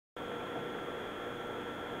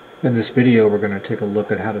In this video, we're going to take a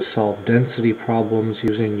look at how to solve density problems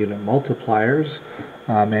using unit multipliers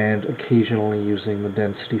and occasionally using the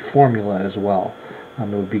density formula as well. It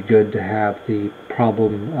would be good to have the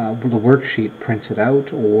problem, the worksheet printed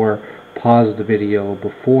out, or pause the video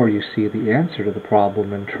before you see the answer to the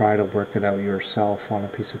problem and try to work it out yourself on a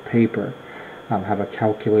piece of paper. Have a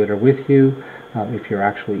calculator with you. If you're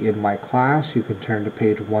actually in my class, you can turn to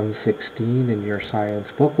page 116 in your science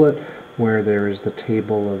booklet, where there is the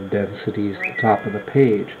table of densities at the top of the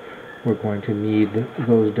page. We're going to need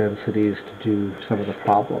those densities to do some of the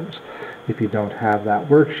problems. If you don't have that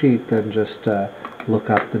worksheet, then just look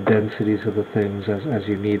up the densities of the things as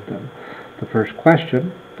you need them. The first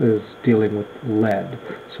question is dealing with lead.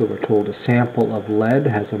 So we're told a sample of lead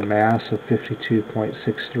has a mass of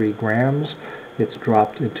 52.63 grams. It's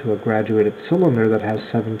dropped into a graduated cylinder that has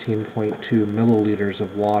 17.2 milliliters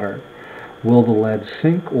of water. Will the lead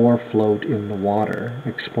sink or float in the water?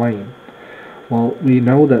 Explain. Well, we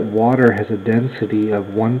know that water has a density of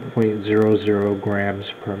 1.00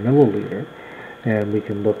 grams per milliliter, and we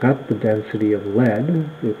can look up the density of lead.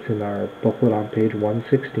 It's in our booklet on page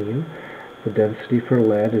 116. The density for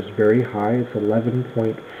lead is very high. It's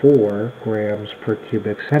 11.4 grams per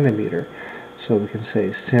cubic centimeter. So we can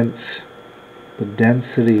say, since the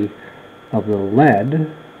density of the lead,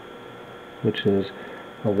 which is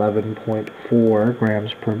 11.4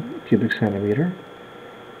 grams per cubic centimeter,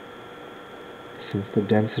 since the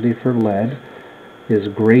density for lead is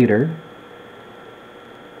greater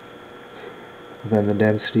than the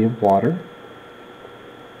density of water,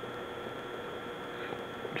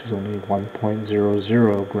 which is only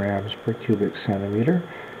 1.00 grams per cubic centimeter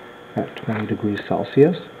at 20 degrees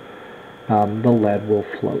Celsius, the lead will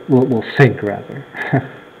float, will sink rather.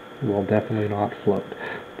 Will definitely not float.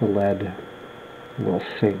 The lead will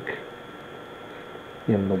sink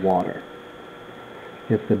in the water.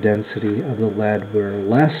 If the density of the lead were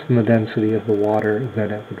less than the density of the water,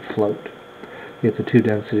 then it would float. If the two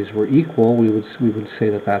densities were equal, we would say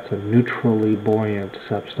that that's a neutrally buoyant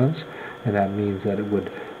substance, and that means that it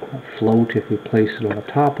would float if we placed it on the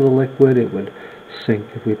top of the liquid. It would sink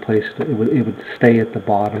if we placed it. It would stay at the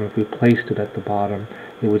bottom if we placed it at the bottom.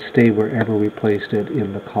 It would stay wherever we placed it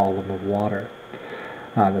in the column of water.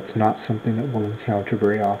 That's not something that we'll encounter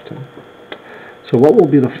very often. So what will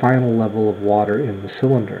be the final level of water in the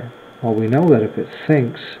cylinder? Well, we know that if it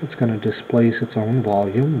sinks, it's going to displace its own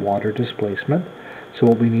volume, water displacement. So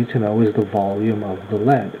what we need to know is the volume of the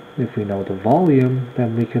lead. If we know the volume,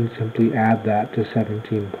 then we can simply add that to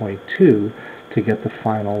 17.2 to get the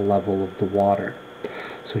final level of the water.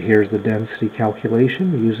 So here's the density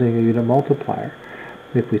calculation using a unit multiplier.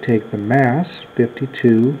 If we take the mass,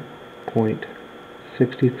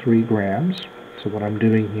 52.63 grams, so what I'm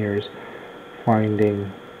doing here is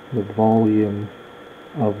finding the volume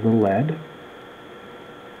of the lead.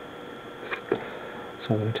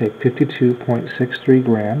 So I'm going to take 52.63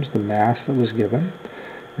 grams, the mass that was given,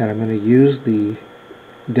 and I'm going to use the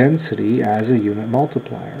density as a unit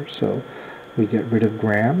multiplier. So we get rid of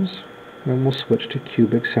grams, and we'll switch to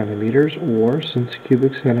cubic centimeters, or since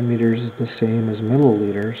cubic centimeters is the same as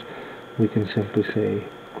milliliters, we can simply say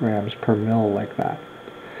grams per mil like that.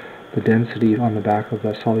 The density on the back of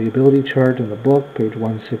the solubility chart in the book, page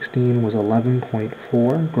 116, was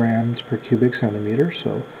 11.4 grams per cubic centimeter,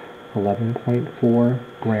 so 11.4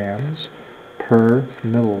 grams per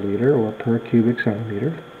milliliter, or per cubic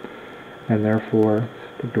centimeter, and therefore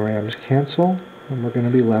the grams cancel, and we're going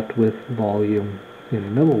to be left with volume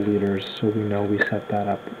in milliliters, so we know we set that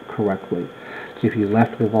up correctly. If you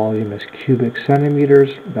left the volume as cubic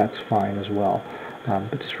centimeters, that's fine as well.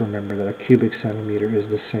 But just remember that a cubic centimeter is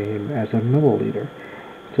the same as a milliliter.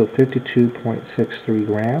 So 52.63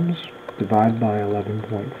 grams divided by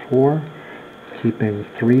 11.4, keeping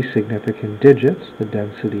 3 significant digits, the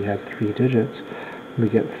density had 3 digits, we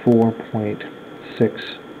get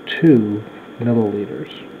 4.62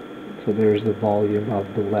 milliliters. So there's the volume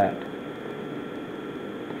of the lead.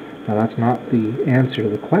 Now that's not the answer to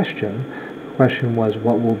the question. The question was,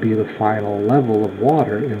 what will be the final level of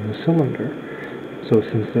water in the cylinder? So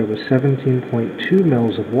since there was 17.2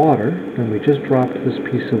 mils of water, then we just dropped this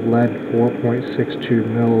piece of lead 4.62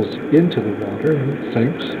 mils into the water, and it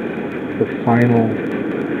sinks. The final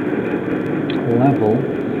level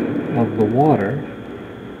of the water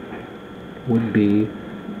would be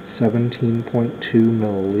 17.2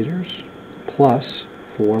 milliliters plus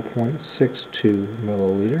 4.62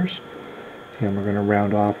 milliliters. And we're going to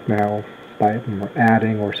round off now by when we're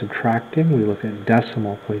adding or subtracting. We look at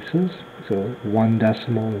decimal places. So 1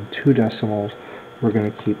 decimal and 2 decimals, we're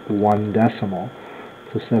going to keep 1 decimal.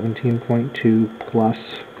 So 17.2 plus,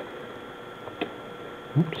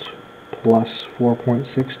 oops, plus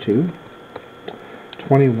 4.62,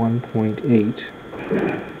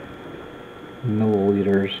 21.8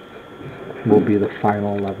 milliliters will be the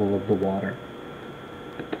final level of the water.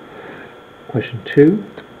 Question 2.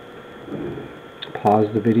 Pause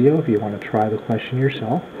the video if you want to try the question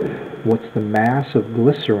yourself. What's the mass of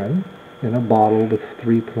glycerin in a bottle with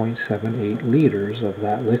 3.78 liters of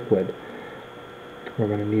that liquid? We're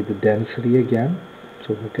going to need the density again,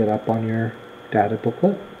 so look it up on your data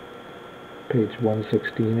booklet, page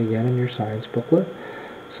 116 again in your science booklet.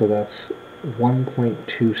 So that's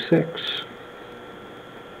 1.26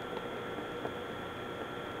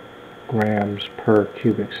 grams per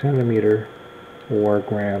cubic centimeter or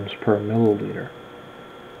grams per milliliter.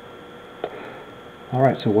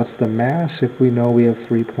 Alright, so what's the mass if we know we have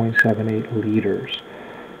 3.78 liters?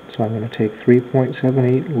 So I'm going to take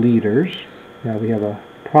 3.78 liters. Now we have a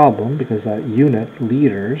problem because that unit,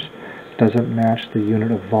 liters, doesn't match the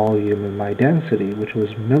unit of volume in my density, which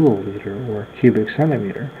was milliliter or cubic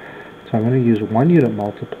centimeter. So I'm going to use one unit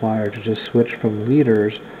multiplier to just switch from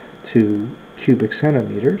liters to cubic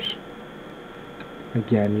centimeters.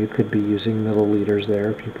 Again, you could be using milliliters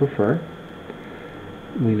there if you prefer.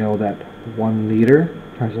 We know that 1 liter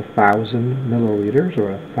has 1,000 milliliters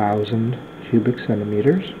or 1,000 cubic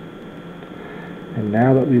centimeters. And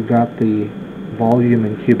now that we've got the volume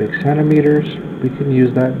in cubic centimeters, we can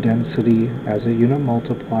use that density as a unit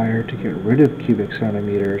multiplier to get rid of cubic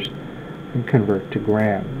centimeters and convert to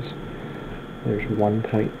grams. There's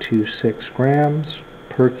 1.26 grams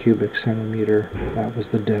per cubic centimeter. That was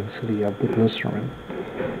the density of the glycerin.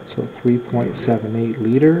 So 3.78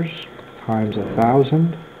 liters times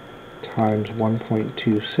 1,000 times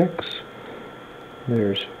 1.26.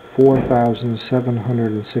 There's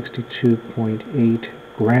 4,762.8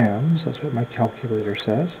 grams. That's what my calculator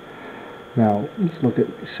says. Now let's look at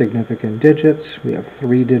significant digits. We have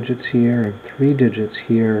 3 digits here and 3 digits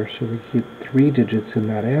here, so we keep 3 digits in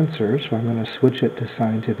that answer. So I'm going to switch it to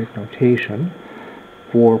scientific notation.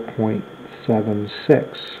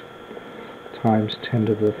 4.76 times 10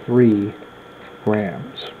 to the 3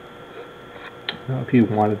 grams. Now if you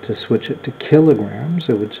wanted to switch it to kilograms,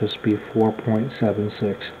 it would just be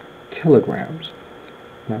 4.76 kilograms.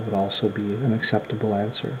 That would also be an acceptable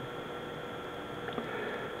answer.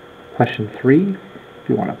 Question 3, if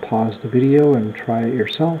you want to pause the video and try it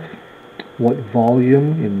yourself. What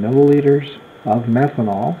volume in milliliters of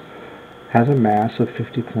methanol has a mass of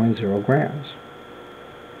 50.0 grams?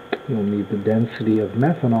 You'll need the density of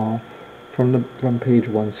methanol from page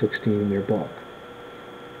 116 in your book.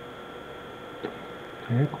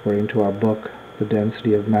 Okay, according to our book, the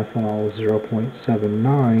density of methanol is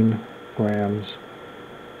 0.79 grams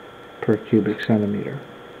per cubic centimeter.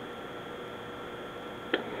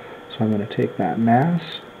 So I'm going to take that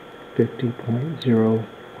mass, 50.0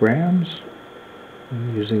 grams,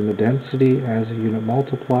 and using the density as a unit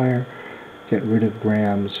multiplier, get rid of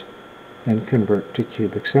grams and convert to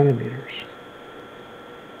cubic centimeters.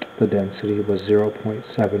 The density was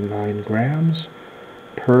 0.79 grams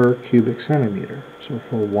per cubic centimeter, so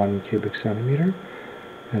for 1 cubic centimeter,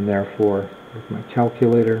 and therefore with my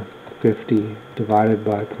calculator, 50 divided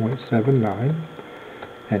by 0.79,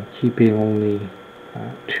 and keeping only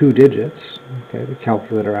 2 digits, okay, the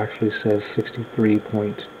calculator actually says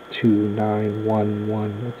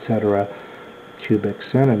 63.2911, etc. cubic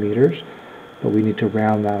centimeters, but we need to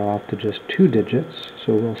round that off to just 2 digits,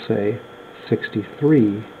 so we'll say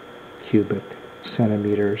 63 cubic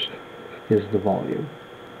centimeters is the volume.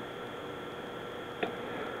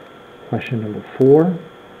 Question number 4.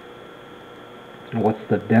 What's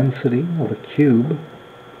the density of a cube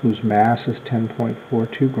whose mass is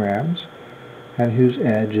 10.42 grams and whose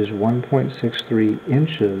edge is 1.63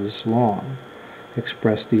 inches long?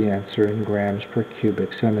 Express the answer in grams per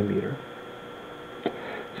cubic centimeter.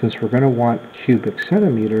 Since we're going to want cubic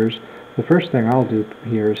centimeters, the first thing I'll do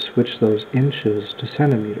here is switch those inches to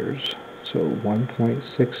centimeters. So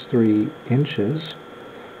 1.63 inches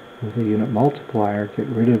with a unit multiplier, get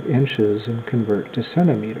rid of inches and convert to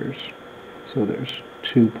centimeters. So there's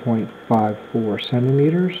 2.54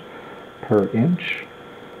 centimeters per inch.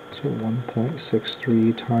 So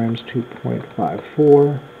 1.63 times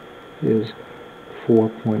 2.54 is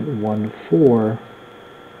 4.14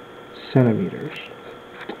 centimeters.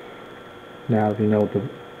 Now we know the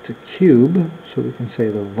cube, so we can say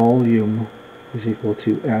the volume is equal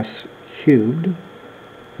to S cubed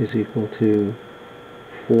is equal to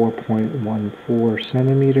 4.14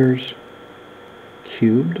 centimeters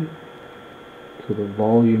cubed. So the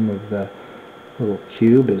volume of the little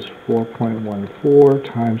cube is 4.14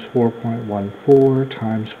 times 4.14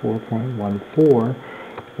 times 4.14,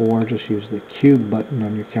 or just use the cube button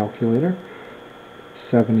on your calculator.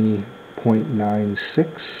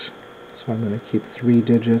 70.96. So I'm going to keep 3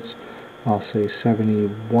 digits. I'll say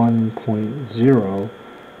 71.0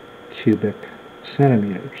 cubic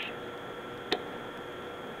centimeters.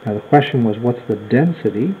 Now the question was, what's the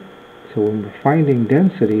density? So when we're finding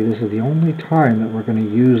density, this is the only time that we're going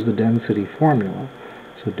to use the density formula.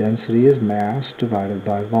 So density is mass divided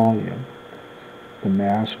by volume. The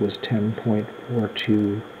mass was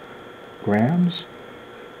 10.42 grams.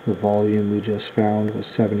 The volume we just found was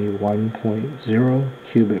 71.0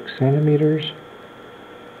 cubic centimeters.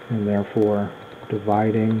 And therefore,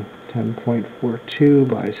 dividing 10.42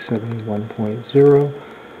 by 71.0,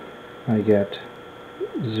 I get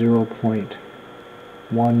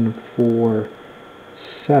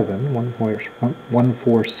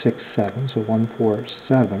 0.147, so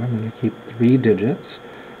 147. I'm going to keep 3 digits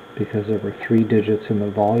because there were 3 digits in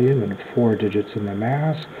the volume and 4 digits in the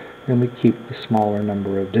mass, and we keep the smaller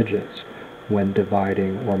number of digits when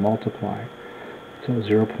dividing or multiplying. So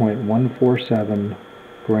 0.147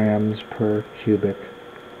 grams per cubic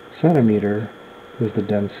centimeter is the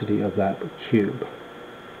density of that cube.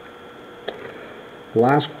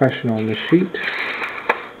 Last question on the sheet.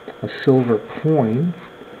 A silver coin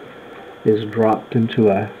is dropped into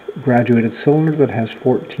a graduated cylinder that has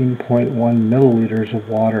 14.1 milliliters of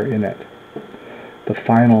water in it. The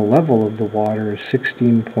final level of the water is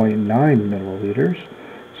 16.9 milliliters.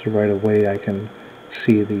 So right away I can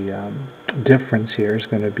see the difference here is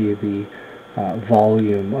going to be the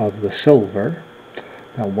volume of the silver.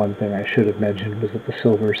 Now one thing I should have mentioned was that the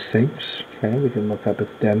silver sinks. Okay, we can look up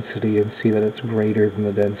its density and see that it's greater than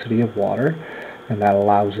the density of water, and that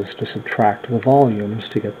allows us to subtract the volumes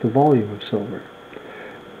to get the volume of silver.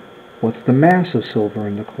 What's the mass of silver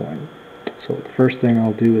in the coin? So the first thing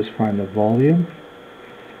I'll do is find the volume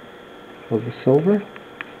of the silver.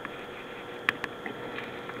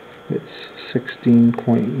 It's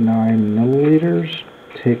 16.9 milliliters.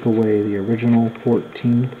 Take away the original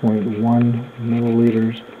 14.1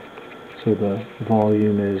 milliliters, so the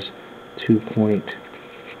volume is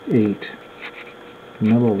 2.8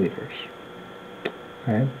 milliliters.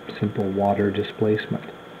 Okay, simple water displacement.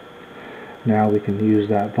 Now we can use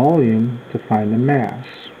that volume to find the mass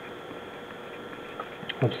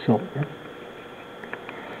of silver.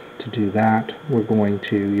 To do that, we're going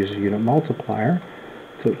to use a unit multiplier.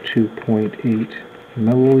 So 2.8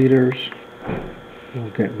 milliliters.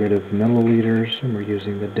 We'll get rid of milliliters, and we're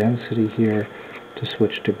using the density here to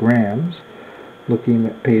switch to grams. Looking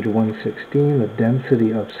at page 116, the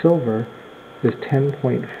density of silver is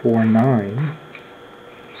 10.49.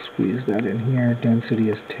 Squeeze that in here. Density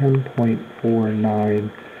is 10.49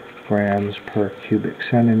 grams per cubic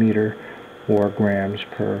centimeter, or grams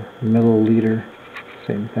per milliliter.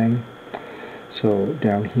 Same thing. So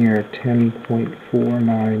down here,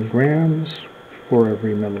 10.49 grams for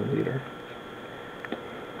every milliliter.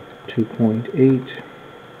 2.8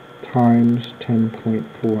 times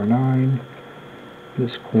 10.49.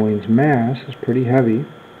 This coin's mass is pretty heavy.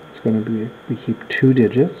 It's going to be, we keep 2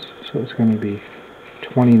 digits, so it's going to be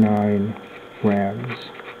 29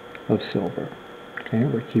 grams of silver. Okay,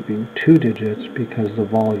 we're keeping 2 digits because the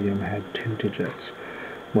volume had 2 digits.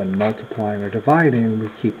 When multiplying or dividing, we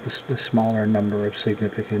keep the smaller number of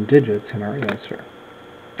significant digits in our answer.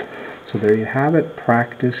 So there you have it.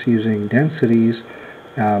 Practice using densities,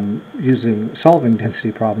 solving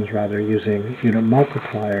density problems rather, using unit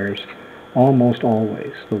multipliers almost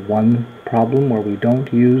always. The one problem where we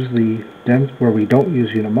don't use unit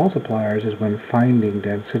multipliers is when finding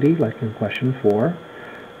density, like in question 4.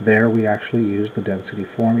 There we actually use the density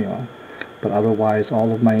formula. But otherwise,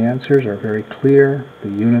 all of my answers are very clear. The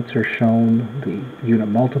units are shown, the unit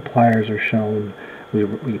multipliers are shown.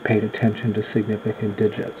 We paid attention to significant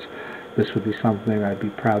digits. This would be something I'd be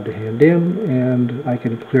proud to hand in, and I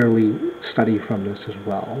can clearly study from this as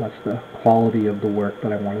well. That's the quality of the work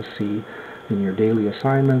that I want to see in your daily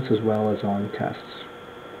assignments as well as on tests.